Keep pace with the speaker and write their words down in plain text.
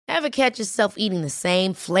Ever catch yourself eating the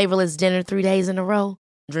same flavorless dinner 3 days in a row?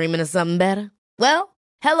 Dreaming of something better? Well,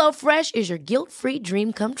 HelloFresh is your guilt-free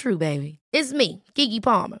dream come true, baby. It's me, Keke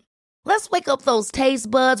Palmer. Let's wake up those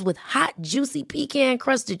taste buds with hot, juicy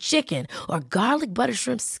pecan-crusted chicken or garlic butter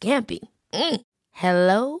shrimp scampi.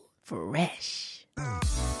 Hello Fresh.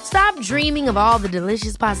 Stop dreaming of all the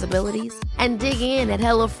delicious possibilities and dig in at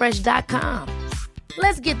HelloFresh.com.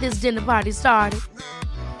 Let's get this dinner party started.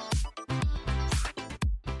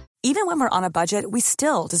 Even when we're on a budget, we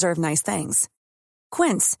still deserve nice things.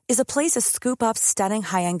 Quince is a place to scoop up stunning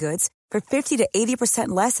high-end goods for 50 to 80%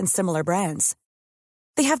 less than similar brands.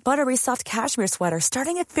 They have buttery soft cashmere sweaters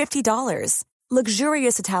starting at $50,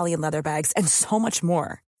 luxurious Italian leather bags, and so much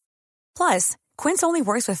more. Plus, Quince only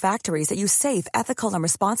works with factories that use safe, ethical, and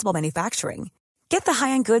responsible manufacturing. Get the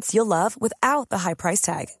high-end goods you'll love without the high price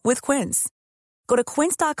tag with Quince. Go to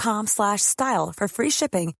quince.com/style for free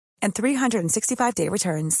shipping and 365-day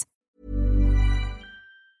returns.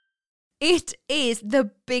 It is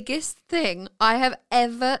the biggest thing I have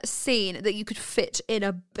ever seen that you could fit in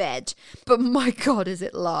a bed. But my God, is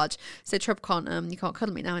it large. So Trub you can't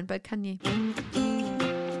cuddle me now in bed, can you?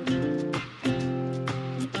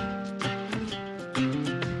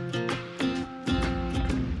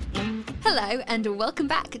 Hello and welcome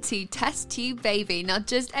back to Test Tube Baby. Not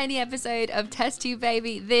just any episode of Test Tube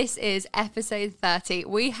Baby, this is episode 30.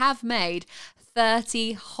 We have made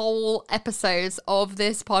 30 whole episodes of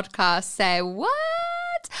this podcast. Say what?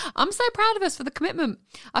 I'm so proud of us for the commitment.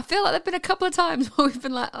 I feel like there've been a couple of times where we've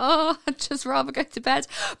been like, oh, I'd just rather go to bed.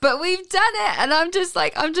 But we've done it. And I'm just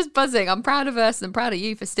buzzing. I'm proud of us and I'm proud of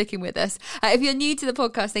you for sticking with us. If you're new to the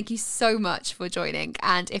podcast, thank you so much for joining.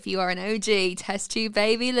 And if you are an OG Test Tube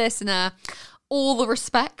Baby listener, all the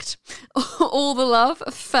respect, all the love,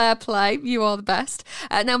 fair play. You are the best.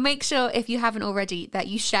 Now, make sure, if you haven't already, that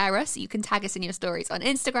you share us. You can tag us in your stories on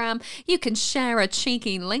Instagram. You can share a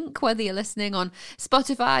cheeky link, whether you're listening on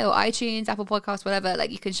Spotify or iTunes, Apple Podcasts, whatever. Like,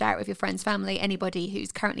 you can share it with your friends, family, anybody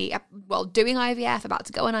who's currently, doing IVF, about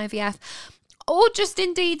to go on IVF. Or just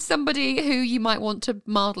indeed somebody who you might want to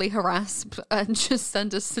mildly harass and just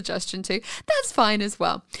send a suggestion to. That's fine as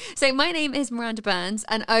well. So my name is Miranda Burns,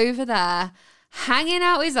 and over there, hanging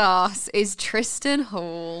out his arse is Tristan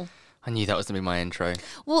Hall. I knew that was going to be my intro.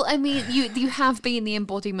 Well, I mean, you have been the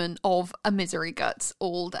embodiment of a misery guts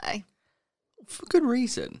all day. For good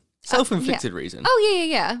reason. Self-inflicted reason. Oh,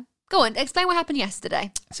 yeah. Go on, explain what happened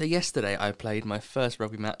yesterday. So yesterday I played my first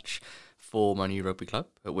rugby match for my new rugby club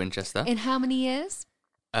at Winchester. In how many years?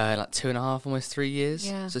 Like 2.5, almost 3 years.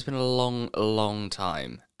 Yeah. So it's been a long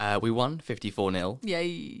time. We won 54-0.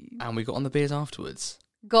 Yay. And we got on the beers afterwards.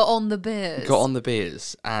 Got on the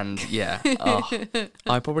beers. And yeah,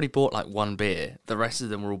 I probably bought like one beer. The rest of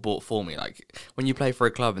them were all bought for me. Like when you play for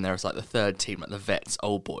a club and there's like the third team, like the vets,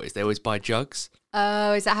 old boys, they always buy jugs.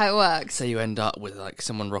 Oh, is that how it works? So you end up with like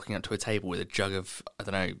someone rocking up to a table with a jug of, I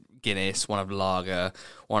don't know, Guinness, one of lager,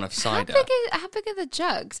 one of cider. How big are the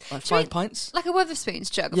jugs? Like 5 pints? Like a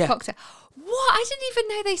Wetherspoons jug of cocktail. What? I didn't even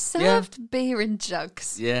know they served beer in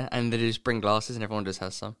jugs. Yeah, and they just bring glasses and everyone just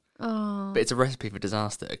has some. Oh. But it's a recipe for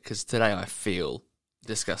disaster because today I feel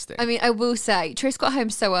disgusting. I mean, I will say, Tris got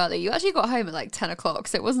home so early. You actually got home at like 10 o'clock,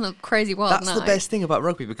 so it wasn't a crazy wild night. That's the best thing about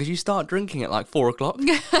rugby because you start drinking at like 4 o'clock.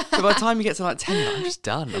 So by the time you get to like 10, you're like, I'm just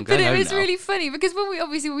done. I'm going home now. But it was really funny because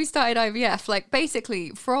when we started IVF, like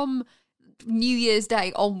basically from New Year's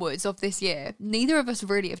Day onwards of this year, neither of us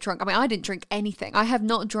really have drunk. I mean, I didn't drink anything. I have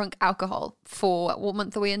not drunk alcohol for, what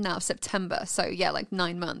month are we in now? September. So yeah, like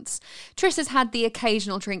 9 months. Tris has had the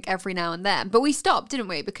occasional drink every now and then, but we stopped, didn't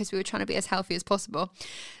we? Because we were trying to be as healthy as possible.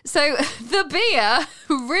 So the beer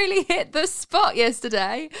really hit the spot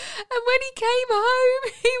yesterday. And when he came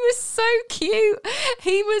home, he was so cute.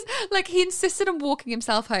 He was like, he insisted on walking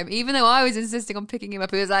himself home, even though I was insisting on picking him up.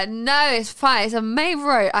 He was like, no, it's fine. It's a main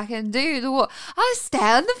road. I can do the walk. I'll stay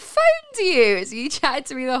on the phone to you. So you chatted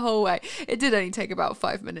to me the whole way. It did only take about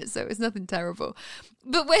 5 minutes, so it was nothing terrible.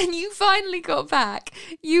 But when you finally got back,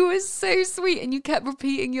 you were so sweet and you kept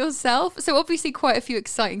repeating yourself. So obviously quite a few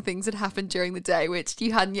exciting things had happened during the day, which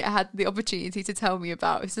you hadn't yet had the opportunity to tell me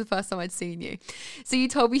about. It's the first time I'd seen you. So you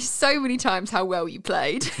told me so many times how well you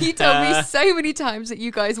played. You told me so many times that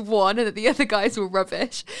you guys won and that the other guys were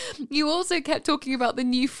rubbish. You also kept talking about the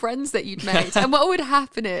new friends that you'd made. And what would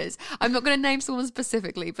happen is, I'm not going to name someone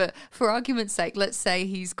specifically, but for argument's sake, let's say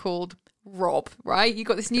he's called Rob, right? You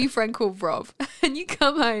got this new friend called Rob, and you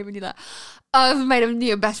come home and you're like, I've made a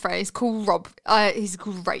new best friend. He's called Rob. He's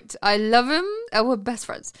great. I love him. We're best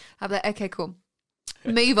friends. I'm like, okay, cool.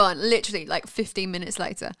 Move on. Literally, like 15 minutes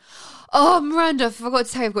later. Oh, Miranda, I forgot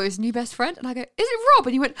to tell you, I've got his new best friend. And I go, is it Rob?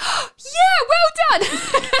 And you went, oh, yeah, well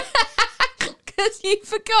done. Because you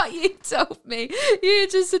forgot you told me. You're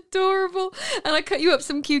just adorable. And I cut you up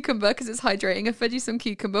some cucumber because it's hydrating. I fed you some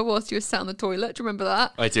cucumber whilst you were sat on the toilet. Do you remember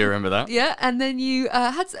that? I do remember that. Yeah, and then you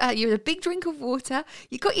had a big drink of water.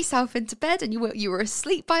 You got yourself into bed and you were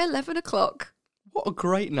asleep by 11 o'clock. What a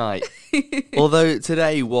great night. Although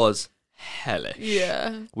today was hellish.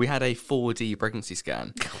 Yeah. We had a 4D pregnancy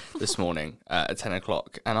scan this morning at 10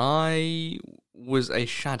 o'clock, and I was a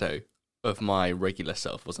shadow of my regular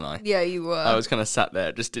self, wasn't I? Yeah, you were. I was kind of sat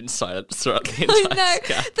there just in silence throughout the I entire know.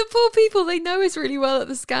 scan. The poor people, they know us really well at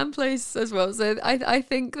the scan place as well. So I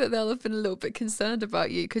think that they'll have been a little bit concerned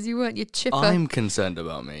about you because you weren't your chipper. I'm concerned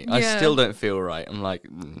about me. I Yeah. still don't feel right. I'm like,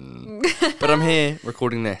 but I'm here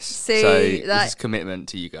recording this. See, so that- this is commitment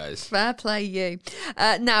to you guys. Fair play, you.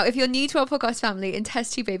 Now, if you're new to our podcast family, in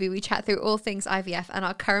Test Tube Baby, we chat through all things IVF and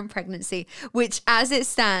our current pregnancy, which as it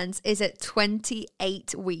stands is at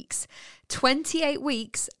 28 weeks. 28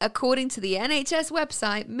 weeks, according to the NHS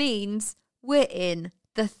website, means we're in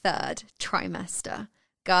the 3rd trimester.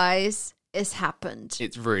 Guys, it's happened.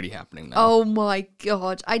 It's really happening now. Oh my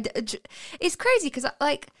God. It's crazy because,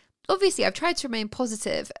 like, obviously I've tried to remain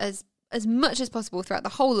positive as much as possible throughout the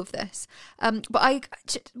whole of this. But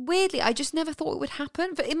weirdly, I just never thought it would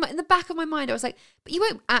happen. But in the back of my mind, I was like, but you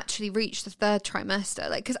won't actually reach the 3rd trimester.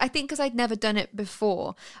 Like, because I'd never done it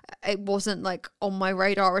before, it wasn't like on my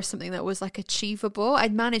radar or something that was like achievable.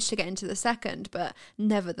 I'd managed to get into the 2nd, but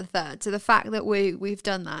never the 3rd. So the fact that we've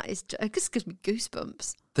done that it just gives me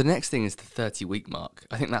goosebumps. The next thing is the 30-week mark.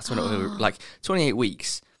 I think that's when it will, like, 28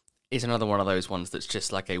 weeks is another one of those ones that's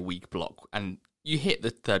just like a week block. And you hit the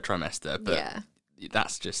 3rd trimester, but Yeah.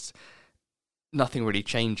 that's just, nothing really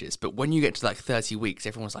changes. But when you get to like 30 weeks,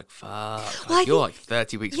 everyone's like, fuck, Well, I you're think- like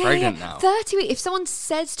 30 weeks pregnant now. 30 weeks. If someone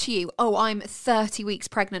says to you, oh, I'm 30 weeks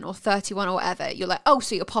pregnant or 31 or whatever, you're like, oh,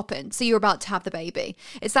 so you're popping. So you're about to have the baby.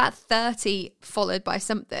 It's that 30 followed by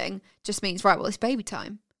something just means, right, well, it's baby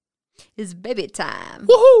time. It's baby time.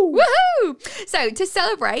 Woohoo! Woohoo! So to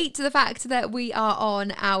celebrate the fact that we are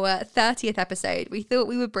on our 30th episode, we thought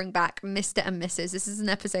we would bring back Mr. and Mrs. This is an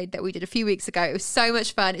episode that we did a few weeks ago. It was so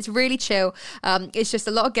much fun. It's really chill. It's just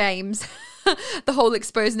a lot of games. The whole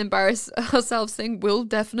expose and embarrass ourselves thing will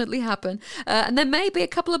definitely happen. And then maybe a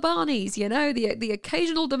couple of Barneys, the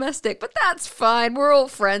occasional domestic, but that's fine. We're all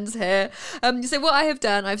friends here. So what I have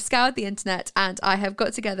done, I've scoured the internet and I have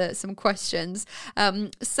got together some questions.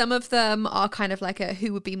 Some of them are kind of like a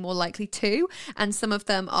who would be more likely to, and some of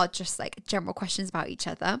them are just like general questions about each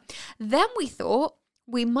other. Then we thought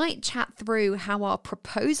we might chat through how our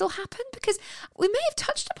proposal happened, because we may have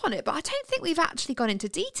touched upon it, but I don't think we've actually gone into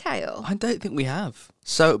detail. I don't think we have.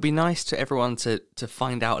 So it'd be nice to everyone to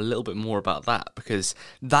find out a little bit more about that, because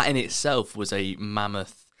that in itself was a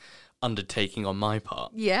mammoth undertaking on my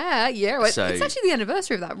part. Yeah. Well, So- it's actually the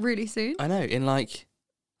anniversary of that really soon. I know, in like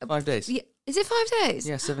 5 days. Yeah. Is it 5 days?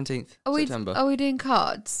 Yeah, 17th Are September. we doing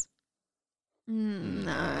cards?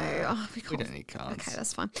 No. Oh, we We don't need cards. Okay,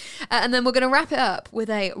 that's fine. And then we're going to wrap it up with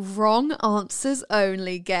a wrong answers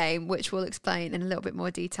only game, which we'll explain in a little bit more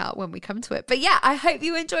detail when we come to it. But yeah, I hope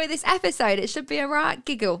you enjoy this episode. It should be a right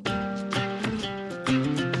giggle.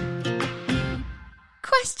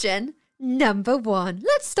 Question number 1.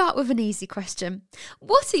 Let's start with an easy question.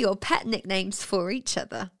 What are your pet nicknames for each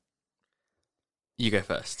other? You go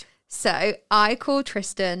first. So I call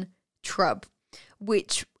Tristan Trub,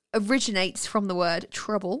 which originates from the word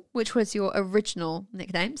trouble, which was your original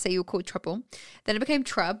nickname. So you were called Trouble. Then it became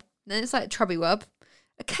Trub. Then it's like Trubby Wub.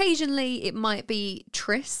 Occasionally it might be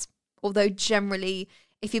Triss, although generally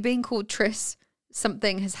if you're being called Triss,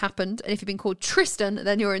 something has happened. And if you're being called Tristan,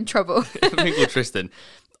 then you're in trouble. Being called Tristan,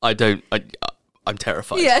 I'm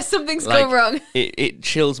terrified. Yeah, something's Like, gone wrong. It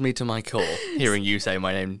chills me to my core hearing you say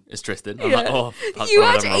my name is Tristan. I'm Yeah. like, oh, fuck, You what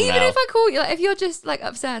have I actually, done wrong even now? if I call you, like, if you're just like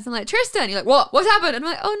upstairs and like Tristan, you're like, what? What's happened? And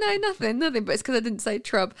I'm like, oh no, nothing. But it's because I didn't say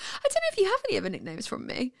Trub. I don't know if you have any other nicknames from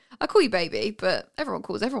me. I call you baby, but everyone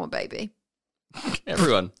calls everyone baby.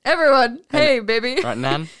 Everyone. Everyone, hey baby, Right,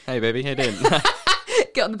 Nan? Hey, baby, hey, Din.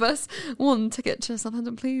 get on the bus. 1 ticket to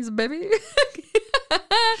Southampton, please, baby.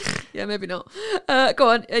 Yeah, maybe not. Go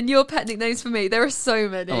on. And your pet nicknames for me? There are so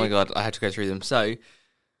many. Oh my God, I had to go through them. So, I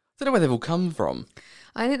don't know where they've all come from.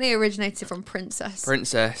 I think they originated from Princess.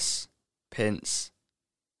 Princess, Pince,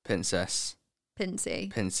 Princess,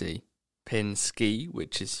 Pinsy. Pinsy, Pinsky,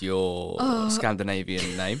 which is your Oh.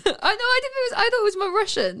 Scandinavian name. I thought it was my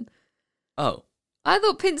Russian. Oh, I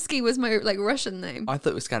thought Pinsky was my like Russian name. I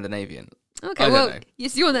thought it was Scandinavian. Okay, I don't well, know.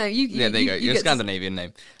 it's your name. Yeah, there you go. Your get Scandinavian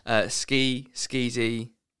name. Ski, skeezy,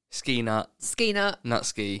 ski nut, ski nut, nut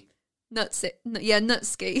ski, nut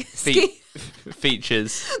ski.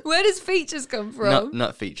 features. Where does features come from?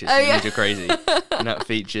 Nut features. Oh, yeah. You're crazy. Nut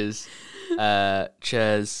features.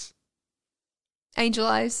 Chairs. Angel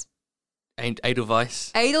eyes.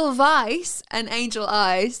 Edelweiss. Edelweiss and angel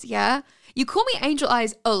eyes. Yeah, you call me angel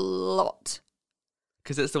eyes a lot.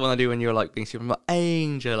 Because it's the one I do when you're like being super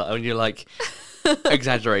angel, when you're like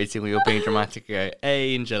exaggerating when you're being dramatic. You go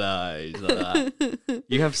angel eyes like that.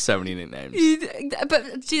 You have so many nicknames.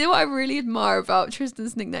 But do you know what I really admire about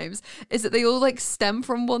Tristan's nicknames is that they all like stem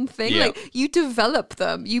from one thing. Yeah. Like you develop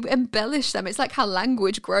them, you embellish them. It's like how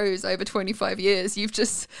language grows over 25 years. You've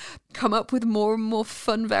just come up with more and more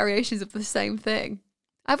fun variations of the same thing.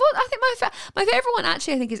 I think my favorite one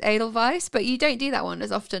actually I think is Edelweiss, but you don't do that one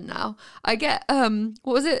as often now. I get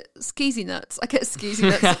what was it? Skeezy nuts. I get skeezy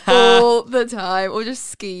nuts all the time, or just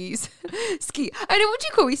skis. Ski. I know. What do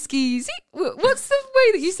you call me? Skeezy. What's the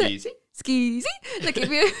way that you say Skeezy. Skeezy? Like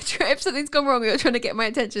if something's gone wrong, you're trying to get my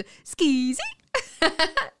attention. Skeezy.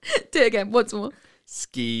 Do it again. Once more.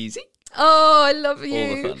 Skeezy. Oh, I love you.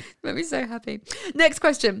 All the fun. Made me so happy. Next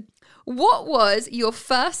question. What was your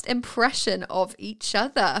first impression of each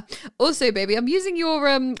other? Also, baby, I'm using your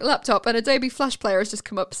laptop and Adobe Flash Player has just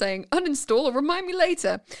come up saying, uninstall or remind me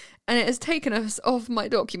later. And it has taken us off my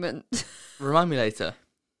document. Remind me later.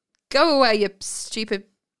 Go away, you stupid.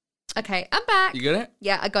 Okay, I'm back. You got it?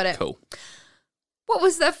 Yeah, I got it. Cool. What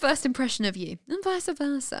was their first impression of you? And vice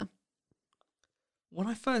versa. When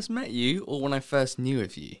I first met you or when I first knew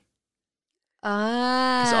of you?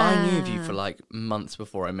 Ah. Because I knew of you for like months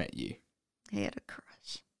before I met you. He had a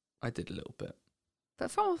crush. I did a little bit.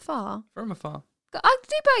 But from afar. From afar. I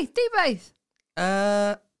do both.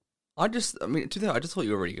 I just thought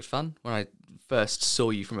you were really good fun when I first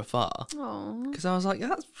saw you from afar. Aww. Because I was like,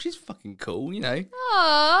 yeah, she's fucking cool, you know.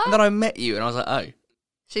 Aww. And then I met you and I was like, oh,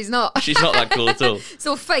 She's not. she's not that cool at all. It's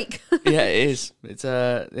all fake. Yeah, it is. It's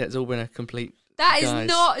all been a complete. That is guys.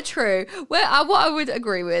 not true. What I would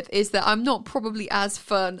agree with is that I'm not probably as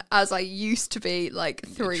fun as I used to be like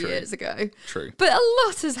 3 True. years ago. True. But a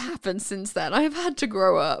lot has happened since then. I have had to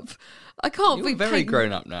grow up. I can't You're be very painting,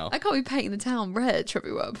 grown up now. I can't be painting the town red,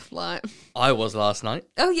 Trippy Wub. Like, I was last night.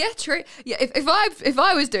 oh yeah, true. Yeah, if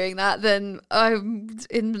I was doing that, then I'm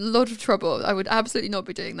in a lot of trouble. I would absolutely not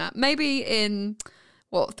be doing that. Maybe in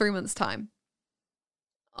 3 months' time.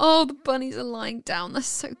 Oh, the bunnies are lying down. They're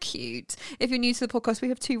so cute. If you're new to the podcast, we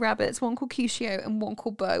have 2 rabbits, one called Cuscio and one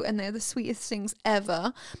called Bo, and they're the sweetest things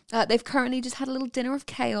ever. They've currently just had a little dinner of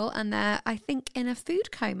kale, and they're, I think, in a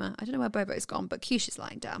food coma. I don't know where Bobo's gone, but Cuccio's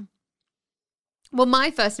lying down. Well,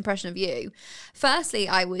 my first impression of you, firstly,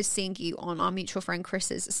 I was seeing you on our mutual friend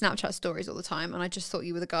Chris's Snapchat stories all the time, and I just thought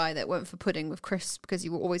you were the guy that went for pudding with Chris because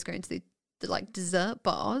you were always going to the like dessert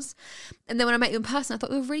bars. And then when I met you in person, I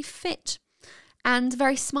thought you were really fit and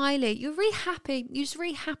very smiley. You're really happy. You're just a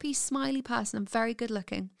really happy, smiley person and very good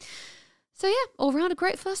looking. So yeah, all round a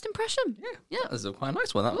great first impression. Yeah. That was quite a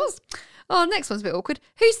nice one, that was. Oh, next one's a bit awkward.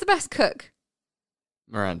 Who's the best cook?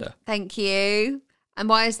 Miranda. Thank you. And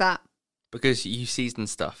why is that? Because you season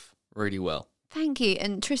stuff really well. Thank you.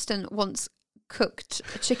 And Tristan once cooked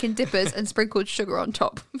chicken dippers and sprinkled sugar on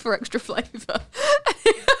top for extra flavour.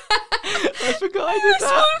 I forgot I did It's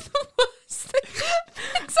one of the worst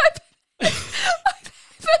things I've ever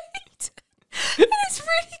eaten. And it's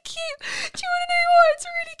really cute. Do you want to know why it's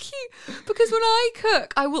really cute? Because when I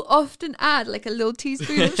cook, I will often add like a little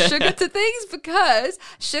teaspoon of sugar to things because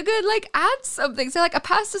sugar like adds something. So like a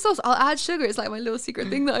pasta sauce, I'll add sugar. It's like my little secret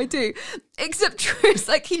thing that I do. Except Tris,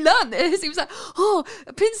 like he learned this. He was like, oh,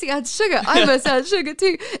 Pinsy adds sugar. I must add sugar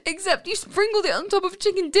too. Except you sprinkled it on top of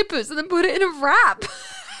chicken dippers and then put it in a wrap.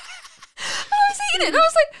 I was eating it and I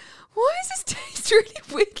was like, why does this taste really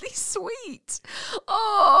weirdly sweet?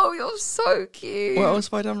 Oh, you're so cute. What else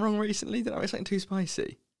have I done wrong recently? Did I make something too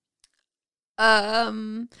spicy? I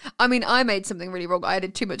mean, I made something really wrong. I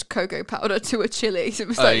added too much cocoa powder to a chili. So it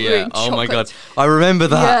was like ruined Oh my chocolate. god. I remember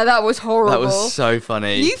that. Yeah, that was horrible. That was so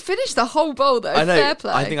funny. You finished the whole bowl though. I know. Fair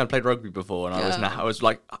play. I think I'd played rugby before and Yeah. I was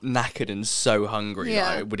like knackered and so hungry Yeah.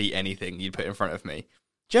 that I would eat anything you'd put in front of me.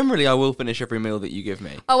 Generally, I will finish every meal that you give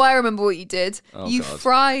me. Oh, I remember what you did. Oh, You God.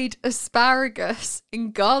 fried asparagus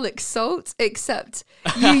in garlic salt, except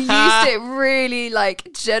you used it really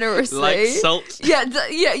like generously. Like salt? Yeah,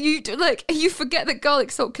 you forget that garlic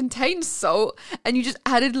salt contains salt, and you just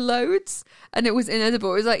added loads, and it was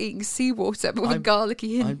inedible. It was like eating seawater, but with a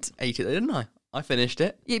garlicky I hint. ate it, didn't I? I finished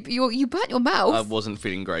it. You burnt your mouth. I wasn't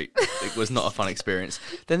feeling great. It was not a fun experience.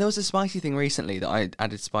 Then there was a spicy thing recently that I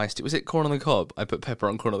added spice to. Was it corn on the cob? I put pepper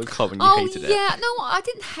on corn on the cob and you hated it. Oh, yeah. No, I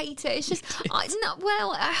didn't hate it. It's just, why?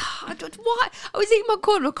 I was eating my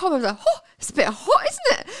corn on the cob. I was like, oh, it's a bit hot,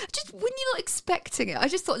 isn't it? Just when you're not expecting it. I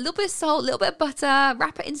just thought a little bit of salt, a little bit of butter,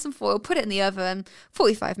 wrap it in some foil, put it in the oven.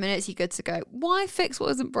 45 minutes, you're good to go. Why fix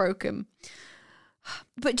what isn't broken?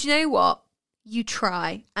 But do you know what? You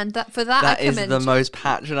try, and I commend That is the most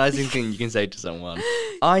patronising thing you can say to someone.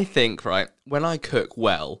 I think, right, when I cook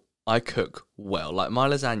well. Like my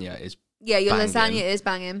lasagna is Yeah, your banging. lasagna is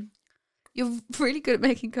banging. You're really good at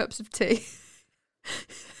making cups of tea.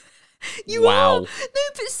 You Wow. are. No,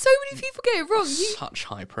 but so many people get it wrong. Such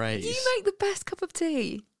high praise. You make the best cup of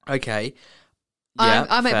tea. Okay. Yeah,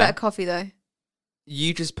 I make fair. better coffee though.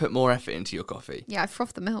 You just put more effort into your coffee. Yeah, I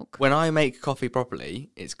froth the milk. When I make coffee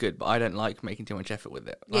properly, it's good, but I don't like making too much effort with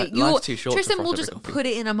it. Yeah, Life's too short Tristan to will froth just every coffee. put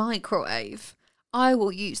it in a microwave. I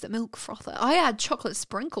will use the milk frother. I add chocolate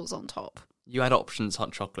sprinkles on top. You add options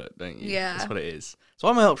hot chocolate, don't you? Yeah. That's what it is. So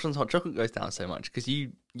why my options hot chocolate goes down so much? Because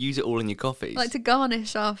you use it all in your coffees. Like to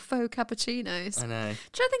garnish our faux cappuccinos. I know.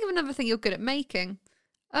 Try to think of another thing you're good at making.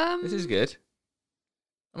 This is good.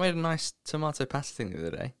 I made a nice tomato pasta thing the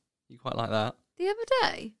other day. You quite like that? The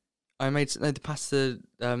other day, I made the pasta.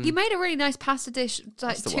 you made a really nice pasta dish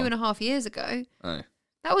like That's the 2.5 years ago. Oh.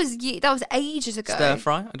 That was ages ago. Stir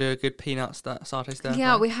fry. I do a good peanut satay stir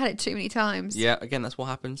Yeah, fry. we had it too many times. Yeah, again, that's what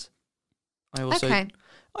happens. I also. Okay.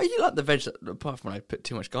 Oh, you like the veg? Apart from when I put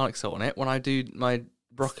too much garlic salt on it, when I do my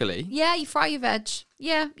broccoli. Yeah, you fry your veg.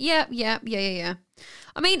 Yeah.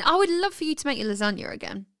 I mean, I would love for you to make your lasagna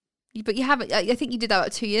again. But you haven't. I think you did that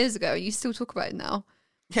about 2 years ago. You still talk about it now.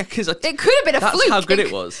 Yeah, because It could have been a that's fluke. how good it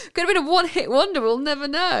was. Could have been a one-hit wonder. We'll never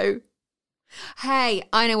know. Hey,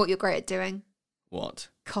 I know what you're great at doing. What?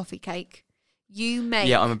 Coffee cake. You make.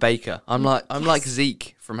 Yeah, I'm a baker. I'm like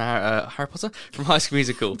Zeke from Harry Potter, from High School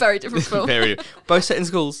Musical. Very different film. Both set in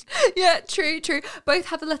schools. Yeah, true. Both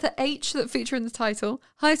have the letter H that feature in the title.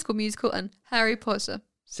 High School Musical and Harry Potter.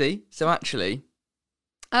 See, so actually,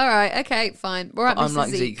 All right. Okay. Fine. We're at I'm Mr. like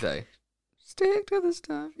Zeke. Zeke though. Stick to the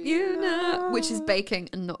stuff You know, which is baking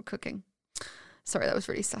and not cooking. Sorry, that was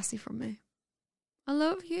really sassy from me. I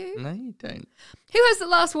love you. No, you don't. Who has the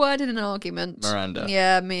last word in an argument? Miranda.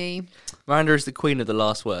 Yeah, me. Miranda is the queen of the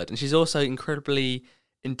last word, and she's also incredibly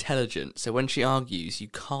intelligent. So when she argues, you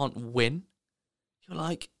can't win. You're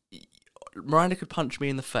like, Miranda could punch me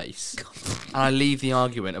in the face, and I leave the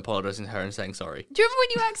argument apologising to her and saying sorry. Do you remember when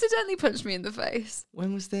you accidentally punched me in the face?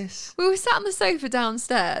 When was this? We were sat on the sofa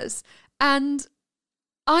downstairs, and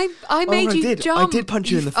I made you did. jump. I did punch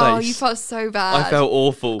you in the Oh, face. you felt so bad. I felt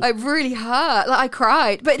awful. It really hurt. Like I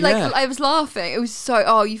cried, but like Yeah. I was laughing. It was so.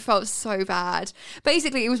 Oh, you felt so bad.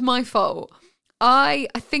 Basically, it was my fault. I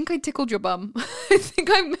think I tickled your bum. I think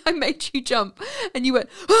I made you jump, and you went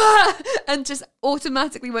ah! And just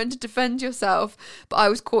automatically went to defend yourself. But I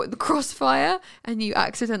was caught in the crossfire, and you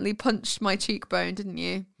accidentally punched my cheekbone, didn't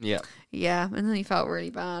you? Yeah. Yeah, and then you felt really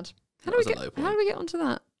bad. That was a low point. How do we get onto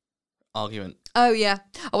that? Argument. Oh yeah.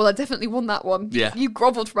 Oh well, I definitely won that one. Yeah. You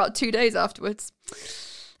grovelled for about 2 days afterwards.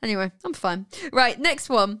 Anyway, I'm fine. Right, next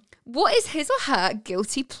one. What is his or her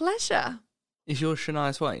guilty pleasure? Is yours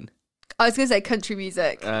Shania Twain? I was going to say country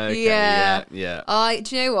music. Okay, Yeah. yeah.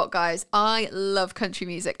 Do you know what, guys? I love country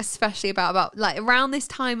music, especially about like around this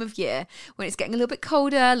time of year when it's getting a little bit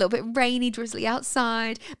colder, a little bit rainy, drizzly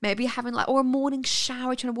outside. Maybe you're having or a morning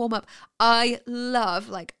shower trying to warm up. I love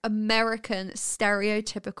like American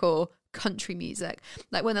stereotypical country music.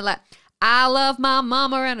 Like when they're like, I love my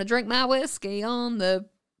mama and I drink my whiskey on the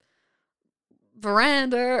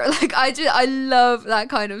veranda. Like I love that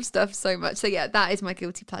kind of stuff so much. So yeah, that is my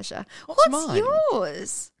guilty pleasure. What's What's mine?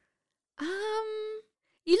 yours?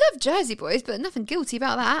 You love Jersey Boys, but nothing guilty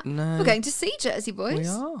about that. No. We're going to see Jersey Boys. We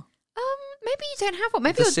are. Maybe you don't have one.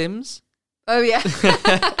 Maybe The you're... Sims? Oh yeah.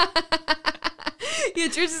 Yeah,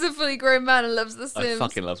 Trish is a fully grown man and loves The Sims. I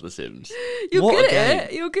fucking love The Sims. You're What good a game.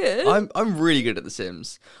 at it. You're good. I'm really good at The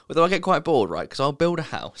Sims. Although I get quite bored, right? Because I'll build a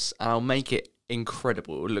house and I'll make it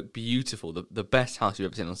incredible. It will look beautiful. The best house you've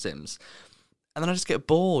ever seen on Sims. And then I just get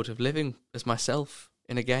bored of living as myself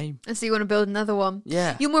in a game. And so you want to build another one.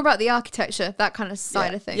 Yeah. You're more about the architecture, that kind of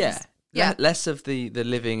side of things. Yeah. Yeah. Less of the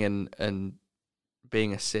living and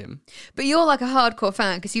being a sim. But you're like a hardcore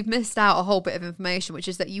fan because you've missed out a whole bit of information, which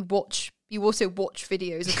is that you watch you also watch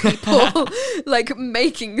videos of people like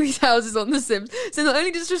making these houses on The Sims. So not only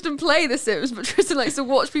does Tristan play The Sims, but Tristan likes to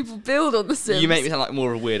watch people build on The Sims. You make me sound like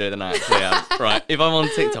more of a weirdo than I actually am. Right. If I'm on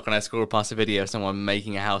TikTok and I scroll past a video of someone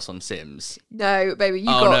making a house on Sims. No, baby, you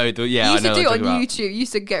I used know to do it what on you're talking about. YouTube. You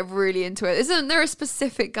used to get really into it. Isn't there a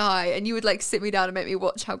specific guy, and you would like sit me down and make me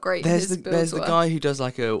watch how great his builds There's the were? guy who does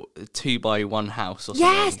like a 2x1 house or something.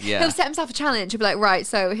 Yes, Yeah. he'll set himself a challenge. He'll be like, right,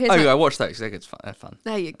 so here's Oh, my- yeah, I watched those. They're good. They're fun.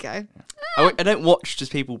 there you go. I don't watch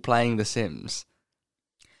just people playing The Sims.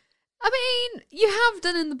 I mean, you have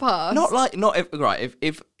done in the past.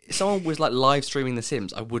 If someone was like live streaming The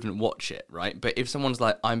Sims, I wouldn't watch it, right? But if someone's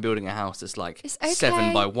like, I'm building a house that's like It's okay.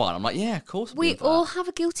 7x1, I'm like, yeah, of course. We all have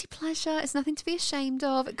a guilty pleasure. It's nothing to be ashamed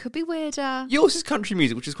of. It could be weirder. Yours is country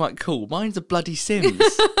music, which is quite cool. Mine's a bloody Sims.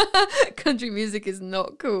 Country music is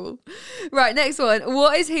not cool. Right, next one.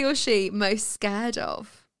 What is he or she most scared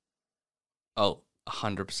of? Oh,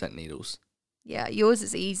 100% needles. Yeah, yours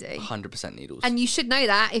is easy. 100% needles. And you should know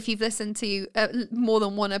that if you've listened to more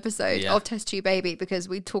than one episode Yeah. of Test Tube Baby, because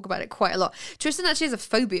we talk about it quite a lot. Tristan actually has a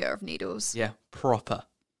phobia of needles. Yeah, proper.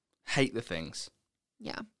 Hate the things.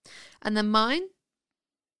 Yeah. And then mine,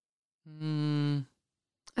 Mm.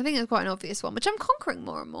 I think it's quite an obvious one, which I'm conquering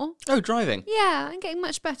more and more. Oh, driving. Yeah, I'm getting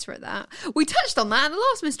much better at that. We touched on that in the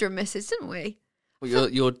last Mr. and Mrs., didn't we? Well,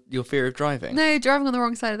 your fear of driving? No, driving on the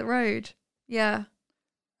wrong side of the road. Yeah.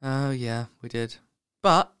 Oh, yeah, we did.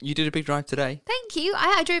 But you did a big drive today. Thank you.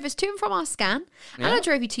 I drove us to and from our scan, and Yeah. I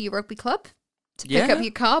drove you to your rugby club to pick Yeah. up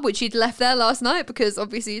your car, which you'd left there last night because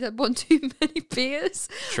obviously you'd had one too many beers.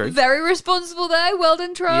 True. Very responsible there. Well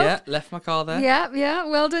done, Troll. Yeah, left my car there. Yeah.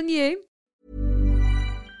 Well done, you.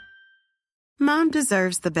 Mom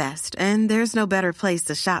deserves the best, and there's no better place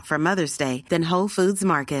to shop for Mother's Day than Whole Foods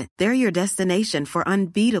Market. They're your destination for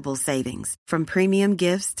unbeatable savings, from premium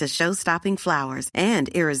gifts to show-stopping flowers and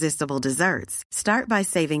irresistible desserts. Start by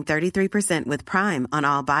saving 33% with Prime on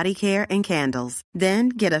all body care and candles. Then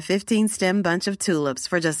get a 15-stem bunch of tulips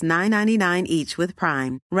for just $9.99 each with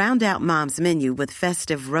Prime. Round out Mom's menu with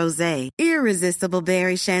festive rosé, irresistible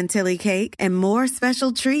berry chantilly cake, and more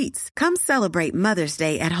special treats. Come celebrate Mother's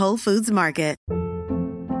Day at Whole Foods Market.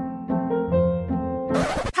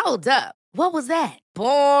 Hold up. What was that?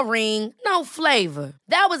 Boring. No flavor.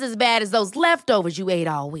 That was as bad as those leftovers you ate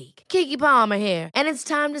all week. Keke Palmer here, and it's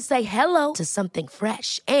time to say hello to something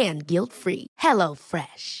fresh and guilt-free. Hello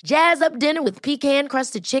Fresh. Jazz up dinner with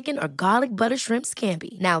pecan-crusted chicken or garlic butter shrimp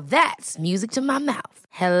scampi. Now that's music to my mouth.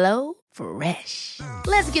 Hello Fresh.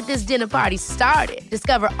 Let's get this dinner party started.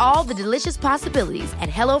 Discover all the delicious possibilities at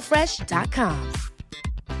hellofresh.com.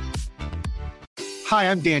 Hi,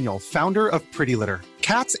 I'm Daniel, founder of Pretty Litter.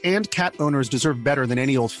 Cats and cat owners deserve better than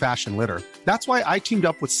any old-fashioned litter. That's why I teamed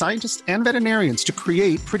up with scientists and veterinarians to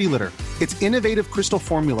create Pretty Litter. Its innovative crystal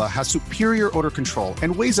formula has superior odor control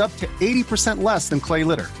and weighs up to 80% less than clay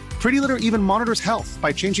litter. Pretty Litter even monitors health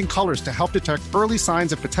by changing colors to help detect early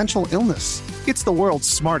signs of potential illness. It's the world's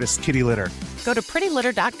smartest kitty litter. Go to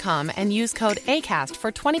prettylitter.com and use code ACAST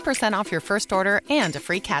for 20% off your first order and a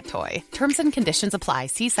free cat toy. Terms and conditions apply.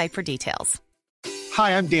 See site for details.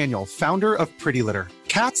 Hi, I'm Daniel, founder of Pretty Litter.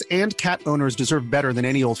 Cats and cat owners deserve better than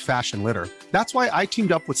any old-fashioned litter. That's why I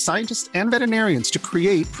teamed up with scientists and veterinarians to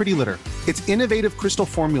create Pretty Litter. Its innovative crystal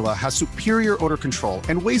formula has superior odor control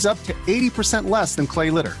and weighs up to 80% less than clay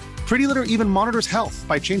litter. Pretty Litter even monitors health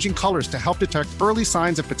by changing colors to help detect early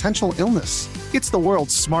signs of potential illness. It's the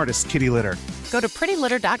world's smartest kitty litter. Go to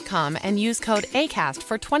prettylitter.com and use code ACAST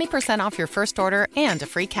for 20% off your first order and a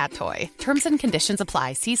free cat toy. Terms and conditions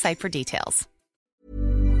apply. See site for details.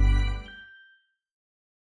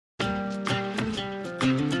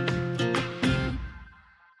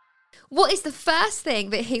 What is the first thing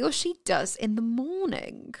that he or she does in the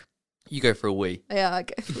morning? You go for a wee. Yeah, I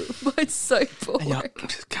go for mine's so And boring. you're like, I'm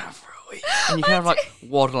just going for a wee. And you kind of like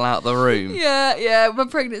waddle out the room. Yeah, my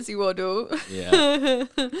pregnancy waddle. Yeah.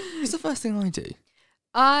 It's the first thing I do.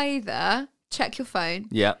 Either check your phone.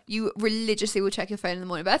 Yeah. You religiously will check your phone in the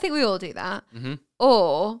morning, but I think we all do that. Mm-hmm.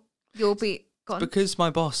 Or you'll be gone. Because my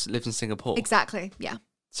boss lives in Singapore. Exactly, yeah.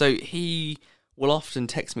 So he will often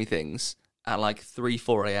text me things at like 3,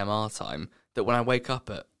 4 a.m. our time that when I wake up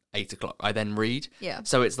at 8 o'clock, I then read. Yeah.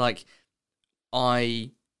 So it's like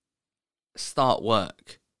I start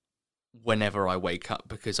work whenever I wake up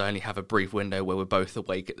because I only have a brief window where we're both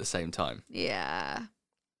awake at the same time. Yeah.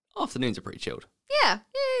 Afternoons are pretty chilled. Yeah.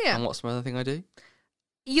 And what's my other thing I do?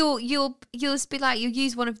 You'll just be like, you'll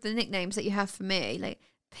use one of the nicknames that you have for me, like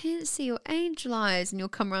Pincy or Angel Eyes, and you'll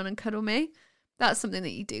come around and cuddle me. That's something that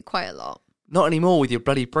you do quite a lot. Not anymore with your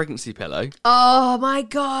bloody pregnancy pillow. Oh my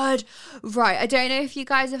God. Right. I don't know if you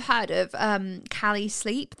guys have heard of Cali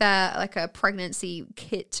Sleep. They're like a pregnancy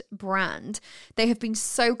kit brand. They have been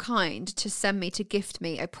so kind to send me, to gift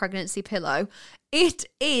me a pregnancy pillow. It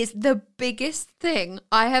is the biggest thing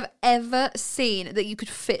I have ever seen that you could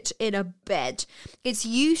fit in a bed. It's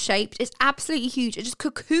U-shaped. It's absolutely huge. It just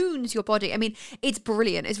cocoons your body. I mean, it's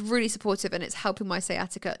brilliant. It's really supportive and it's helping my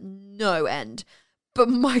sciatica no end. But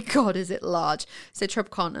my God, is it large. So Trub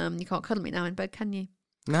you can't cuddle me now in bed, can you?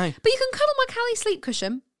 No. But you can cuddle my Cali Sleep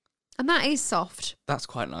cushion, and that is soft. That's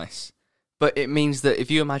quite nice. But it means that if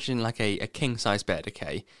you imagine like a king-size bed,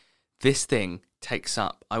 okay, this thing takes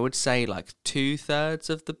up, I would say, like 2/3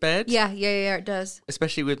 of the bed. Yeah, it does.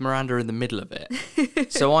 Especially with Miranda in the middle of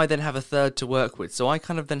it. So I then have a third to work with. So I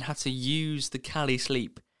kind of then have to use the Cali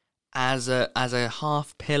Sleep as a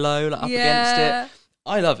half pillow like, up against it.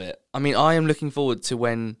 I love it. I mean, I am looking forward to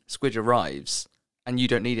when Squidge arrives and you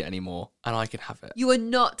don't need it anymore and I can have it. You are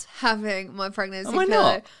not having my pregnancy Am I pillow.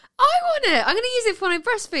 not? I want it. I'm going to use it for when I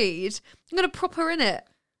breastfeed. I'm going to prop her in it.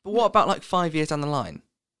 But what about like 5 years down the line?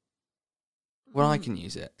 When I can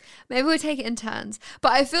use it. Maybe we'll take it in turns.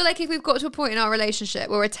 But I feel like if we've got to a point in our relationship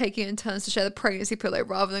where we're taking it in turns to share the pregnancy pillow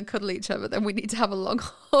rather than cuddle each other, then we need to have a long,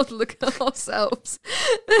 hard look at ourselves.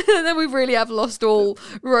 And then we really have lost all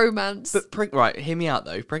romance. But right, hear me out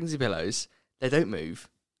though. Pregnancy pillows, they don't move.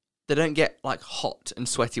 They don't get like hot and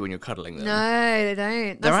sweaty when you're cuddling them. No, they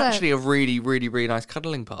don't. They're actually a really, really, really nice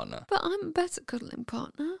cuddling partner. But I'm a better cuddling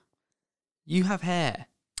partner. You have hair.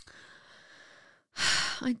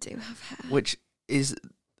 I do have hair. Which is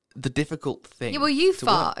the difficult thing. Yeah, well, you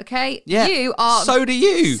fart, okay? Yeah. You are. So do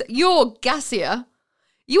you. You're gassier.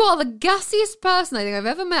 You are the gassiest person I think I've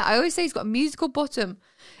ever met. I always say he's got a musical bottom.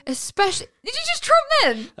 Especially. Did you just trump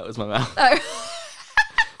then? That was my mouth. Oh.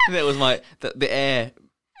 That was the air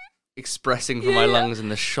expressing from my lungs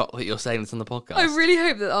and the shock that you're saying this on the podcast. I really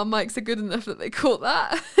hope that our mics are good enough that they caught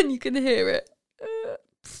that and you can hear it.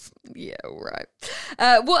 Yeah, right.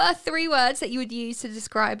 What are 3 words that you would use to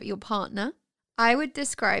describe your partner? I would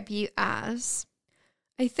describe you as,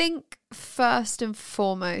 I think first and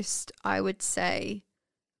foremost, I would say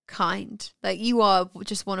kind. Like you are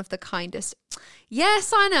just one of the kindest.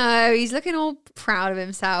 Yes, I know he's looking all proud of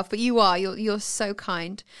himself, but you are. You're so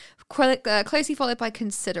kind. Closely followed by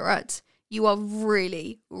considerate. You are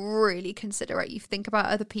really, really considerate. You think about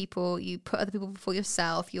other people. You put other people before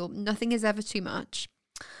yourself. Nothing is ever too much.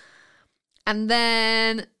 And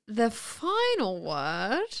then the final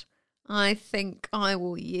word I think I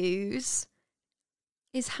will use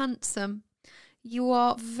is handsome. You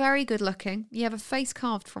are very good looking. You have a face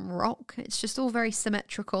carved from rock. It's just all very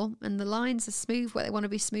symmetrical and the lines are smooth where they want to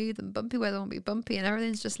be smooth and bumpy where they want to be bumpy and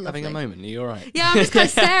everything's just lovely. Having a moment, are you all right? Yeah, I'm just kind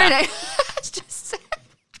of staring at it. It's just...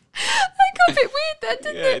 That got a bit weird then,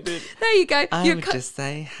 didn't it? Did. There you go. I would just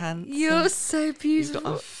say handsome. You're so beautiful. You've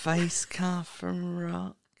got a face carved from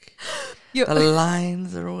rock. The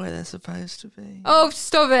lines are where they're supposed to be. Oh,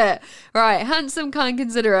 stop it. Right, handsome, kind,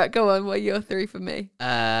 considerate. Go on, what are your 3 for me?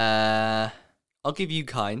 I'll give you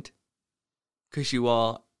kind, because you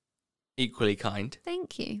are equally kind.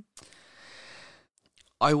 Thank you.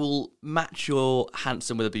 I will match your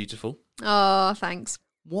handsome with a beautiful. Oh, thanks.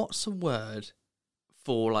 What's a word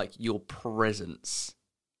for like your presence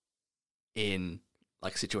in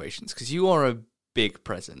like situations? Because you are a big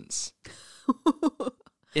presence.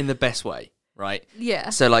 In the best way, right? Yeah.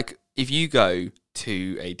 So, like, if you go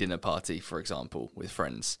to a dinner party, for example, with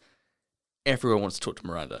friends, everyone wants to talk to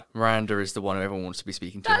Miranda. Miranda is the one who everyone wants to be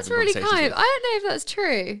speaking to. That's really kind. I don't know if that's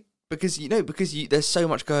true. Because, there's so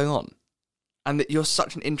much going on. And that you're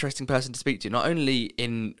such an interesting person to speak to, not only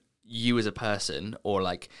in you as a person or,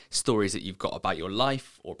 like, stories that you've got about your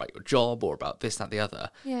life or about your job or about this, that, the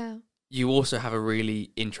other. Yeah. You also have a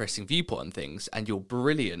really interesting viewpoint on things, and you're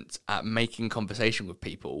brilliant at making conversation with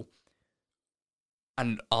people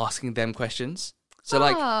and asking them questions. So,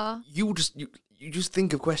 like, you just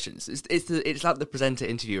think of questions. It's like the presenter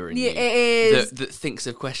interviewer in you. It is. That thinks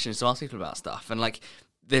of questions to ask people about stuff. And, like,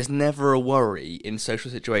 there's never a worry in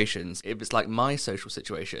social situations. If it's like my social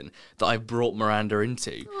situation that I've brought Miranda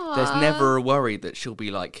into, there's never a worry that she'll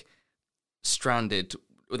be, like, stranded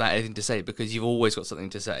without anything to say, because you've always got something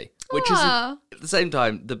to say, which is at the same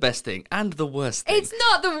time the best thing and the worst thing. It's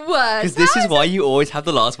not the worst. Because this is why you always have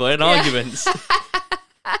the last word in arguments.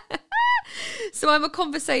 So I'm a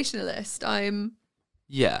conversationalist.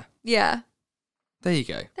 Yeah. There you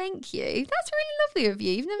go. Thank you. That's really lovely of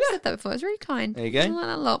you. You've never said that before. It's really kind. There you go. I like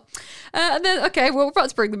that a lot. And then, okay, well, we're about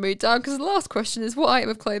to bring the mood down because the last question is, what item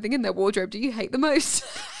of clothing in their wardrobe do you hate the most?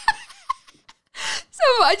 So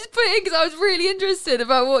So I just put it in because I was really interested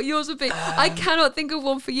about what yours would be. I cannot think of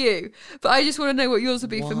one for you, but I just want to know what yours would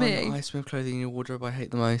be for me. One item of clothing in your wardrobe I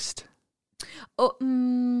hate the most. Oh,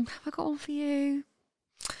 have I got one for you?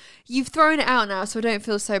 You've thrown it out now, so I don't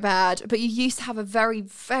feel so bad. But you used to have a very,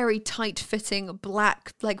 very tight-fitting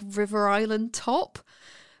black, like, River Island top,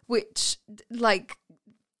 which, like,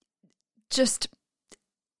 just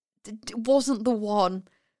wasn't the one.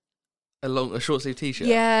 A short sleeve t-shirt?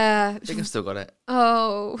 Yeah. I think I've still got it.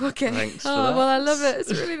 Oh, okay. Thanks for oh, that. well, I love it.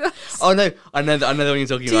 It's really nice. Oh no, I know the one you're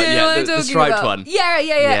talking Do you about. know what Yeah, I'm the talking striped about? one. Yeah.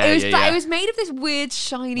 Yeah, It was made of this weird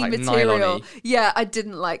shiny Like material. nylon-y. Yeah, I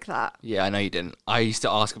didn't like that. Yeah, I know you didn't. I used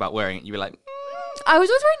to ask about wearing it. You were like, I was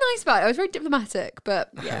always very nice about it. I was very diplomatic,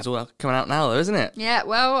 but yeah. it's all coming out now, though, isn't it? Yeah,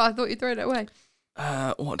 well, I thought you'd throw it away.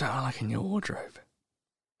 What don't I like in your wardrobe?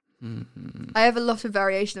 Mm-hmm. I have a lot of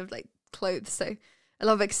variation of like clothes, so a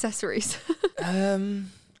lot of accessories. Because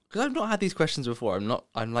I've not had these questions before.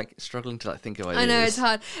 I'm like struggling to like think of ideas. I know it's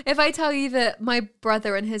hard. If I tell you that my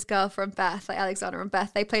brother and his girlfriend Beth, like Alexander and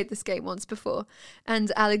Beth, they played this game once before,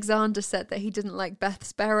 and Alexander said that he didn't like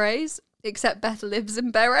Beth's berets, except Beth lives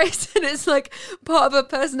in berets, and it's like part of her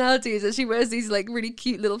personality is that she wears these like really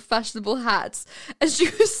cute little fashionable hats, and she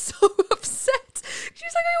was so upset. She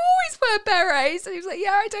was like, I always wear berets, and he was like,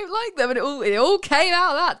 yeah, I don't like them, and it all came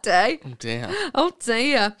out that day. Oh dear. Oh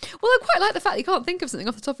dear. Well, I quite like the fact that you can't think of something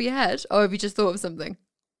off the top of your head. Or have you just thought of something?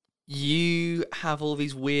 You have all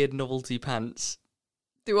these weird novelty pants.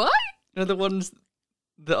 Do I? You know, the ones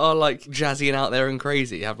that are like jazzy and out there and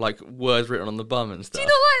crazy, have like words written on the bum and stuff. Do you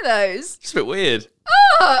not like those? It's a bit weird.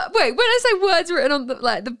 Oh, wait, when I say words written on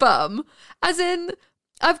the bum, as in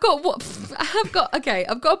I've got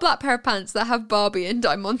a black pair of pants that have Barbie and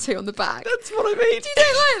Diamante on the back. That's what I mean. You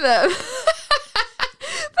don't like them?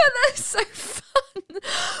 But they're so fun.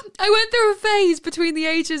 I went through a phase between the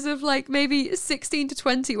ages of like maybe 16 to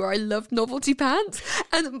 20 where I loved novelty pants.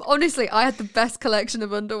 And honestly, I had the best collection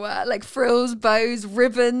of underwear, like frills, bows,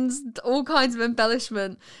 ribbons, all kinds of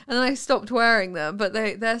embellishment. And then I stopped wearing them, but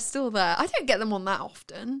they're still there. I don't get them on that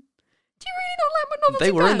often. Do you really not like my novelty pants?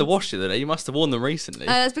 They were in the wash the other day. You must have worn them recently.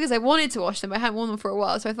 That's because I wanted to wash them. I hadn't worn them for a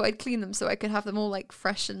while, so I thought I'd clean them so I could have them all like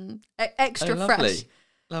fresh and extra fresh.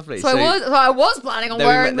 Lovely. So I was planning on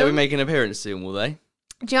wearing them. They'll be making an appearance soon, will they?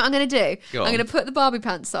 Do you know what I'm going to do? Go on. I'm going to put the Barbie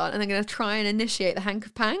pants on and I'm going to try and initiate the hank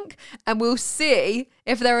of pank, and we'll see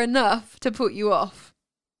if they're enough to put you off.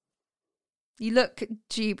 You look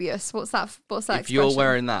dubious. What's that If expression? you're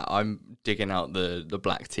wearing that, I'm digging out the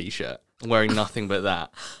black t-shirt. I'm wearing nothing but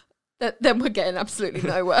that. Then we're getting absolutely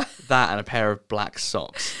nowhere. That and a pair of black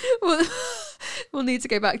socks We'll need to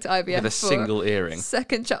go back to IVF with a for single earring.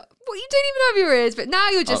 Second child. Well, you don't even have your ears, but now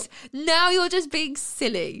you're just being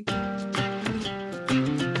silly.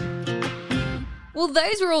 Well,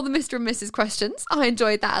 those were all the Mr. and Mrs. questions. I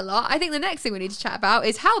enjoyed that a lot. I think the next thing we need to chat about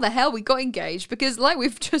is how the hell we got engaged, because like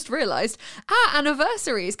we've just realised, our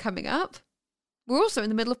anniversary is coming up. We're also in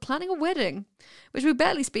the middle of planning a wedding, which we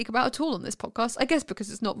barely speak about at all on this podcast. I guess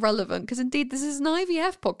because it's not relevant, because indeed this is an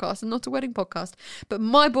IVF podcast and not a wedding podcast. But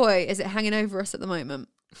my boy, is it hanging over us at the moment?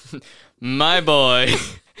 My boy.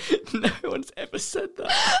 No one's ever said that.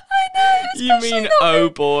 I know. You mean, oh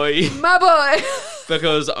boy. My boy.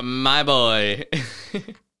 Because my boy.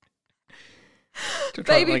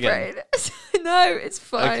 Baby brain. No, it's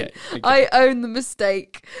fine. Okay. I own the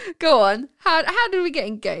mistake. Go on. How did we get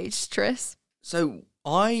engaged, Tris? So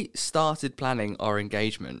I started planning our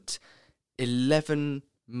engagement 11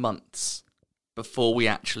 months before we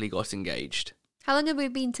actually got engaged. How long have we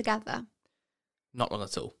been together? Not long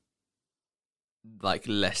at all. Like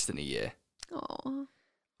less than a year. Oh.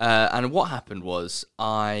 And what happened was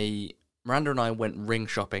Miranda and I went ring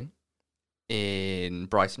shopping in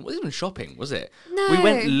Brighton. It wasn't even shopping, was it? No. We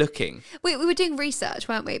went looking. We were doing research,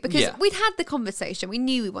 weren't we? Because Yeah. we'd had the conversation. We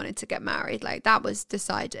knew we wanted to get married. Like, that was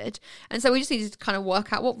decided. And so we just needed to kind of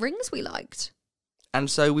work out what rings we liked. And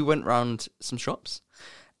so we went round some shops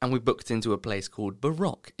and we booked into a place called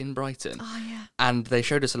Baroque in Brighton. Oh, yeah. And they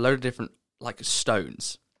showed us a load of different like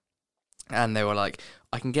stones. And they were like,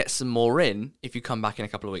 I can get some more in if you come back in a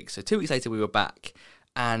couple of weeks. So 2 weeks later we were back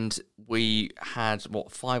and we had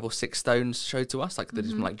 5 or 6 stones showed to us, like the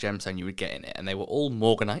different like gemstone you would get in it. And they were all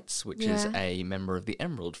morganites, which is Yeah. a member of the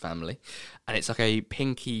emerald family. And it's like a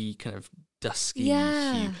pinky kind of dusky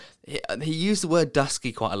Yeah. hue. He used the word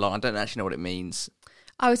dusky quite a lot. I don't actually know what it means.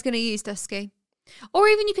 I was going to use dusky. Or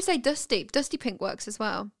even you could say dusty. Dusty pink works as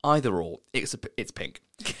well. Either or, it's pink.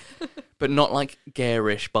 But not like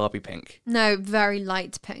garish Barbie pink. No, very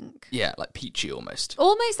light pink. Yeah, like peachy almost.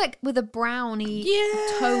 Almost like with a browny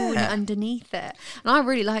tone underneath it. And I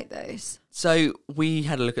really like those. So we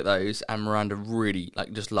had a look at those, and Miranda really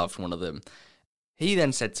just loved one of them. He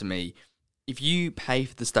then said to me, if you pay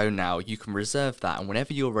for the stone now, you can reserve that, and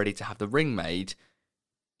whenever you're ready to have the ring made,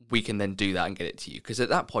 we can then do that and get it to you. Because at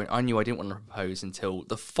that point, I knew I didn't want to propose until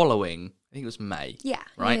the following, I think it was May. Yeah.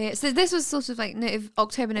 Right? Yeah. So this was sort of like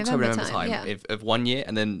October, November time. Of 1 year,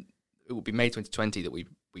 and then it would be May 2020 that we'd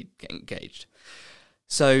get engaged.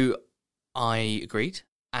 So I agreed,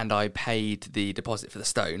 and I paid the deposit for the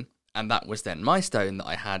stone, and that was then my stone that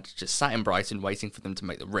I had just sat in Brighton waiting for them to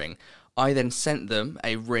make the ring. I then sent them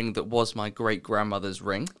a ring that was my great-grandmother's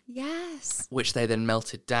ring. Yes. Which they then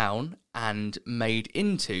melted down and made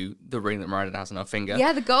into the ring that Miranda has on her finger.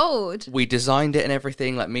 Yeah, the gold. We designed it and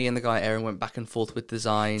everything. Like, me and the guy Aaron went back and forth with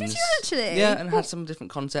designs. Did you actually? Yeah, and had some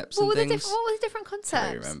different concepts and things. What were the different concepts?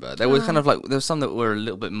 I don't remember. There was kind of there was some that were a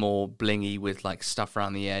little bit more blingy with stuff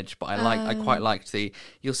around the edge, but I quite liked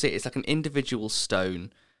you'll see it's like an individual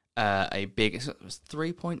stone, a big, it was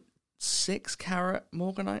 3.6 carat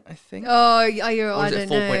morganite, I think. Oh, I don't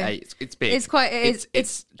know. 4.8. It's big. It's quite.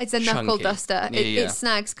 It's a knuckle chunky. duster. Yeah. It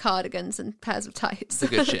snags cardigans and pairs of tights. It's the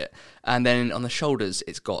good shit. And then on the shoulders,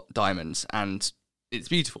 it's got diamonds, and it's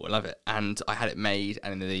beautiful. I love it. And I had it made,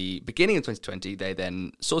 and in the beginning of 2020, they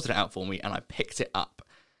then sorted it out for me, and I picked it up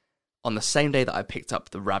on the same day that I picked up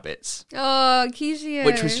the rabbits. Oh, Keisha.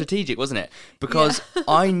 Which was strategic, wasn't it? Because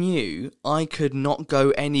I knew I could not go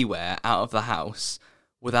anywhere out of the house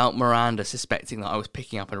without Miranda suspecting that I was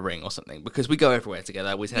picking up a ring or something, because we go everywhere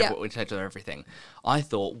together. We tell each other everything. I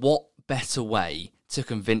thought, what better way to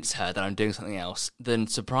convince her that I'm doing something else than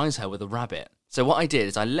surprise her with a rabbit? So what I did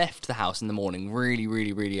is I left the house in the morning really,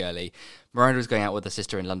 really, really early. Miranda was going out with her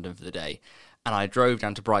sister in London for the day, and I drove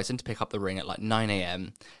down to Brighton to pick up the ring at 9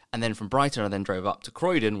 a.m. And then from Brighton, I then drove up to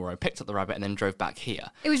Croydon, where I picked up the rabbit and then drove back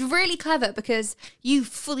here. It was really clever because you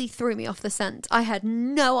fully threw me off the scent. I had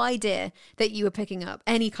no idea that you were picking up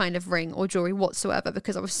any kind of ring or jewellery whatsoever,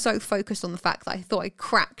 because I was so focused on the fact that I thought I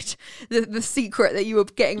cracked the secret that you were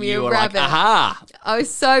getting me you a were rabbit. Like, aha! I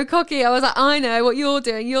was so cocky. I was like, I know what you're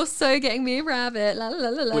doing. You're so getting me a rabbit. La, la,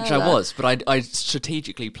 la, la, Which la. I was, but I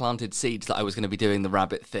strategically planted seeds that I was going to be doing the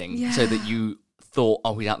rabbit thing so that you thought,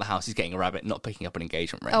 oh, he's out the house, he's getting a rabbit, not picking up an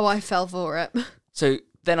engagement ring. Oh, I fell for it. So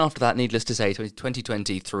then after that, needless to say,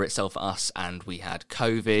 2020 threw itself at us, and we had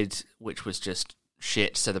COVID, which was just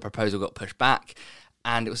shit, so the proposal got pushed back,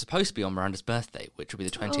 and it was supposed to be on Miranda's birthday, which would be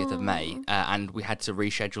the 20th of May, and we had to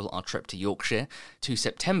reschedule our trip to Yorkshire to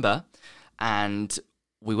September, and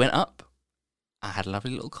we went up. I had a lovely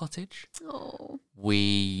little cottage. Oh.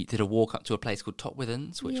 We did a walk up to a place called Top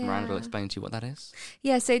Withens, which Miranda will explain to you what that is.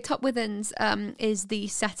 Yeah, so Top Withens is the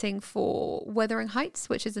setting for Wuthering Heights,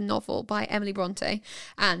 which is a novel by Emily Bronte.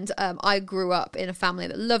 And I grew up in a family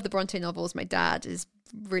that loved the Bronte novels. My dad is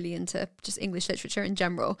really into just English literature in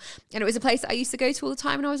general, and it was a place that I used to go to all the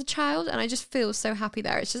time when I was a child, and I just feel so happy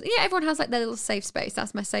there. It's just, everyone has their little safe space.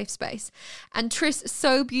 That's my safe space. And Tris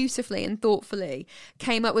so beautifully and thoughtfully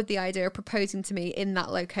came up with the idea of proposing to me in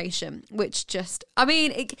that location, which just,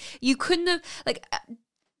 you couldn't have,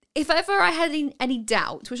 if ever I had any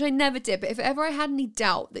doubt, which I never did, but if ever I had any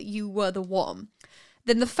doubt that you were the one,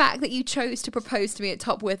 then the fact that you chose to propose to me at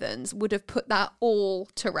Top Withens would have put that all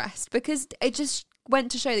to rest, because it just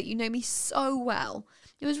went to show that you know me so well.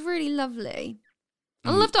 It was really lovely.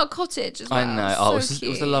 I loved our cottage as well. I know. So it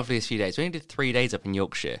was the loveliest few days. We only did 3 days up in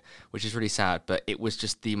Yorkshire, which is really sad, but it was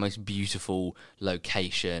just the most beautiful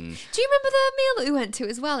location. Do you remember the meal that we went to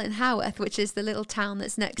as well in Haworth, which is the little town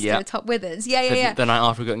that's next to Top Withens? Yeah. The night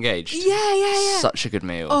after we got engaged. Yeah. Such a good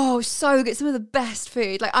meal. Oh, so good. Some of the best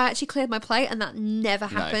food. I actually cleared my plate, and that never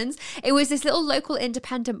happens. No. It was this little local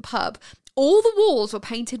independent pub. All the walls were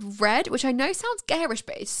painted red, which I know sounds garish,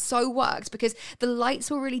 but it so worked because the lights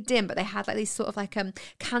were really dim, but they had these sort of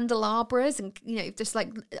candelabras and, just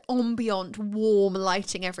ambient warm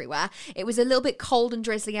lighting everywhere. It was a little bit cold and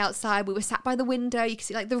drizzly outside. We were sat by the window. You could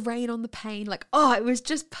see the rain on the pane. It was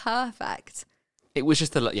just perfect. It was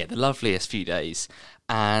just the loveliest few days.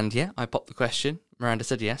 And I popped the question. Miranda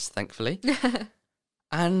said yes, thankfully.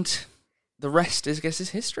 And the rest is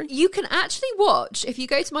history. You can actually watch, if you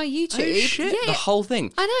go to my YouTube. Oh, shit. The whole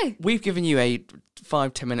thing. I know. We've given you a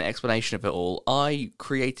 5-10 minute explanation of it all. I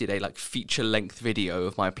created a feature-length video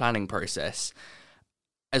of my planning process,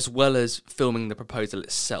 as well as filming the proposal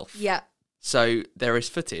itself. Yeah. So there is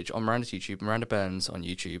footage on Miranda's YouTube, Miranda Burns on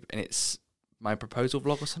YouTube, and it's my proposal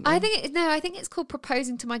vlog or something. I think it's called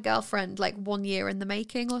Proposing to My Girlfriend, 1 year in the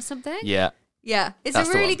making or something. Yeah. Yeah, it's That's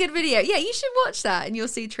a really good video. Yeah, you should watch that, and you'll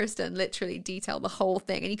see Tristan literally detail the whole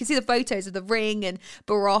thing. And you can see the photos of the ring and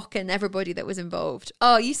Barack and everybody that was involved.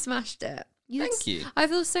 Oh, you smashed it. Thank you. I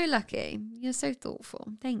feel so lucky. You're so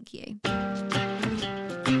thoughtful. Thank you.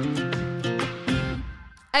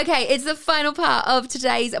 Okay, it's the final part of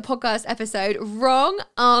today's podcast episode. Wrong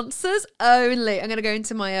answers only. I'm going to go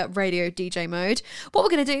into my radio DJ mode. What we're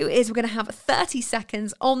going to do is we're going to have 30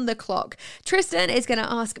 seconds on the clock. Tristan is going to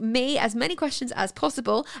ask me as many questions as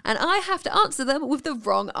possible, and I have to answer them with the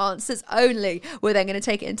wrong answers only. We're then going to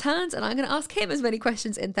take it in turns, and I'm going to ask him as many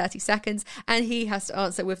questions in 30 seconds, and he has to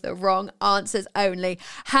answer with the wrong answers only.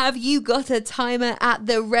 Have you got a timer at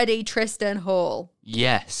the ready, Tristan Hall?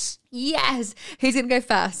 Yes. Yes. Who's going to go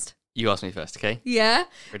first? You ask me first, okay? Yeah.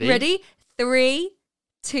 Ready? 3,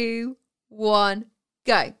 2, 1,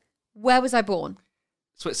 go. Where was I born?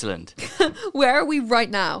 Switzerland. Where are we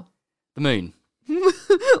right now? The moon.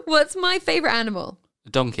 What's my favourite animal?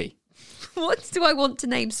 A donkey. What do I want to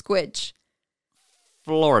name Squidge?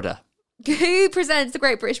 Florida. Who presents the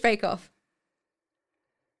Great British Bake Off?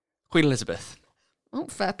 Queen Elizabeth. Oh,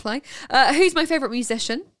 fair play. Who's my favourite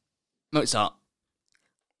musician? Mozart.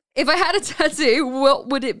 If I had a tattoo, what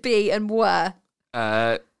would it be and where?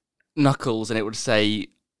 Knuckles, and it would say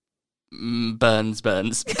Burns.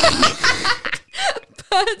 Burns. That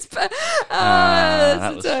was fun.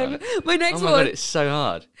 My next oh my one. God, it's so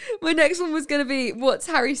hard. My next one was going to be, what's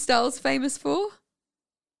Harry Styles famous for?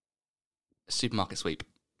 Supermarket sweep.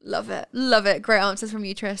 Love it. Love it. Great answers from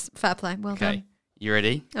you, Tris. Fair play. Well done. Okay, you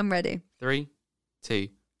ready? I'm ready. 3, 2,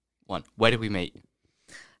 1. Where did we meet?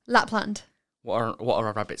 Lapland. What are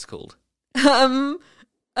our rabbits called? Harold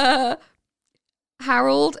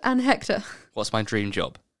and Hector. What's my dream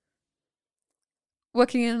job?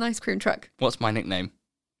 Working in an ice cream truck. What's my nickname?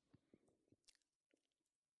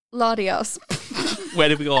 Lardias. Where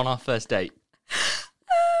did we go on our first date?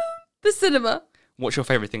 The cinema. What's your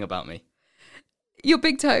favourite thing about me? Your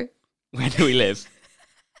big toe. Where do we live?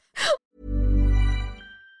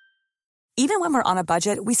 Even when we're on a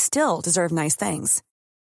budget, we still deserve nice things.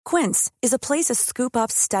 Quince is a place to scoop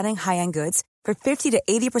up stunning high-end goods for 50 to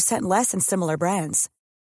 80% less than similar brands.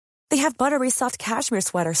 They have buttery soft cashmere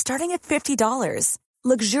sweaters starting at $50,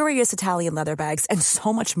 luxurious Italian leather bags, and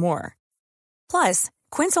so much more. Plus,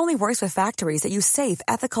 Quince only works with factories that use safe,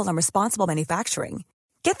 ethical, and responsible manufacturing.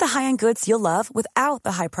 Get the high-end goods you'll love without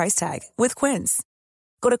the high price tag with Quince.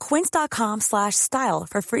 Go to quince.com/style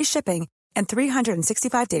for free shipping and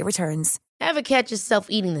 365-day returns. Ever catch yourself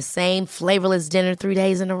eating the same flavorless dinner 3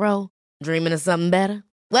 days in a row? Dreaming of something better?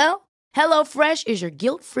 Well, HelloFresh is your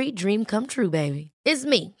guilt-free dream come true, baby. It's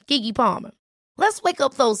me, Keke Palmer. Let's wake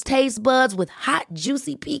up those taste buds with hot,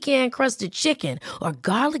 juicy pecan-crusted chicken or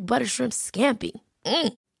garlic butter shrimp scampi.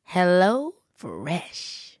 Hello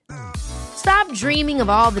Fresh. Stop dreaming of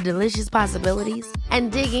all the delicious possibilities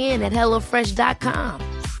and dig in at HelloFresh.com.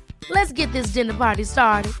 Let's get this dinner party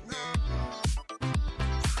started.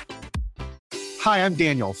 Hi, I'm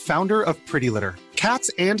Daniel, founder of Pretty Litter. Cats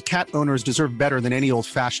and cat owners deserve better than any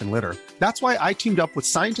old-fashioned litter. That's why I teamed up with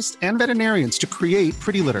scientists and veterinarians to create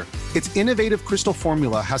Pretty Litter. Its innovative crystal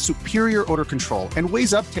formula has superior odor control and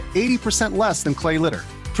weighs up to 80% less than clay litter.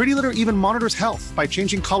 Pretty Litter even monitors health by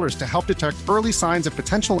changing colors to help detect early signs of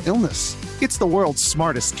potential illness. It's the world's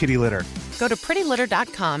smartest kitty litter. Go to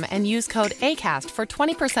prettylitter.com and use code ACAST for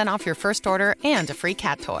 20% off your first order and a free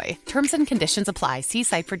cat toy. Terms and conditions apply. See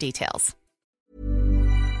site for details.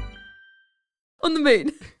 On the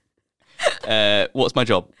moon. What's my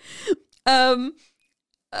job?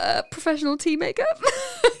 Professional tea makeup.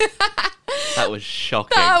 That was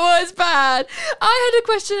shocking. That was bad. I had a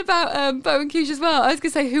question about Bo and Cush as well. I was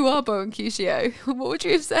going to say, who are Bo and Cushio? What would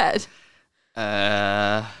you have said?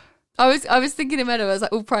 I was thinking in my head, I was like,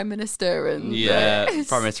 Prime Minister and...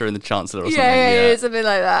 Prime Minister and the Chancellor or something. Yeah, something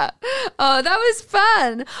like that. Oh, that was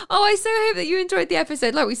fun. Oh, I so hope that you enjoyed the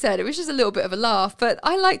episode. Like we said, it was just a little bit of a laugh, but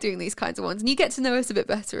I like doing these kinds of ones, and you get to know us a bit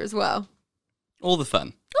better as well. All the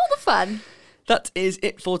fun. All the fun. That is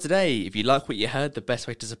it for today. If you like what you heard, the best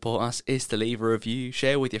way to support us is to leave a review,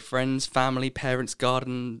 share with your friends, family, parents,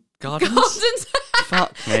 gardens.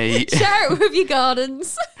 Fuck me. Share it with your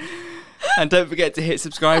gardens. And don't forget to hit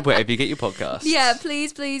subscribe wherever you get your podcasts. Yeah,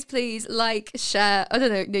 please, please, please like, share. I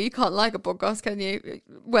don't know. No, you can't like a podcast, can you?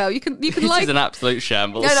 Well, you can This like. is an absolute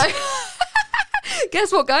shambles. No.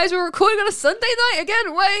 Guess what, guys? We're recording on a Sunday night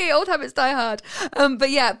again. Way, old habits die hard.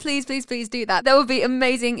 But yeah, please, please, please do that. That would be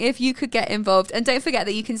amazing if you could get involved. And don't forget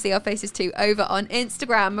that you can see our faces too over on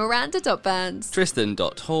Instagram, Miranda.Burns,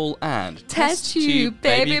 Tristan.Hall and Test Tube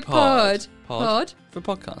Baby Pod. Pod for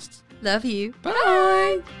podcasts. Love you.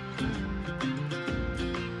 Bye. Bye.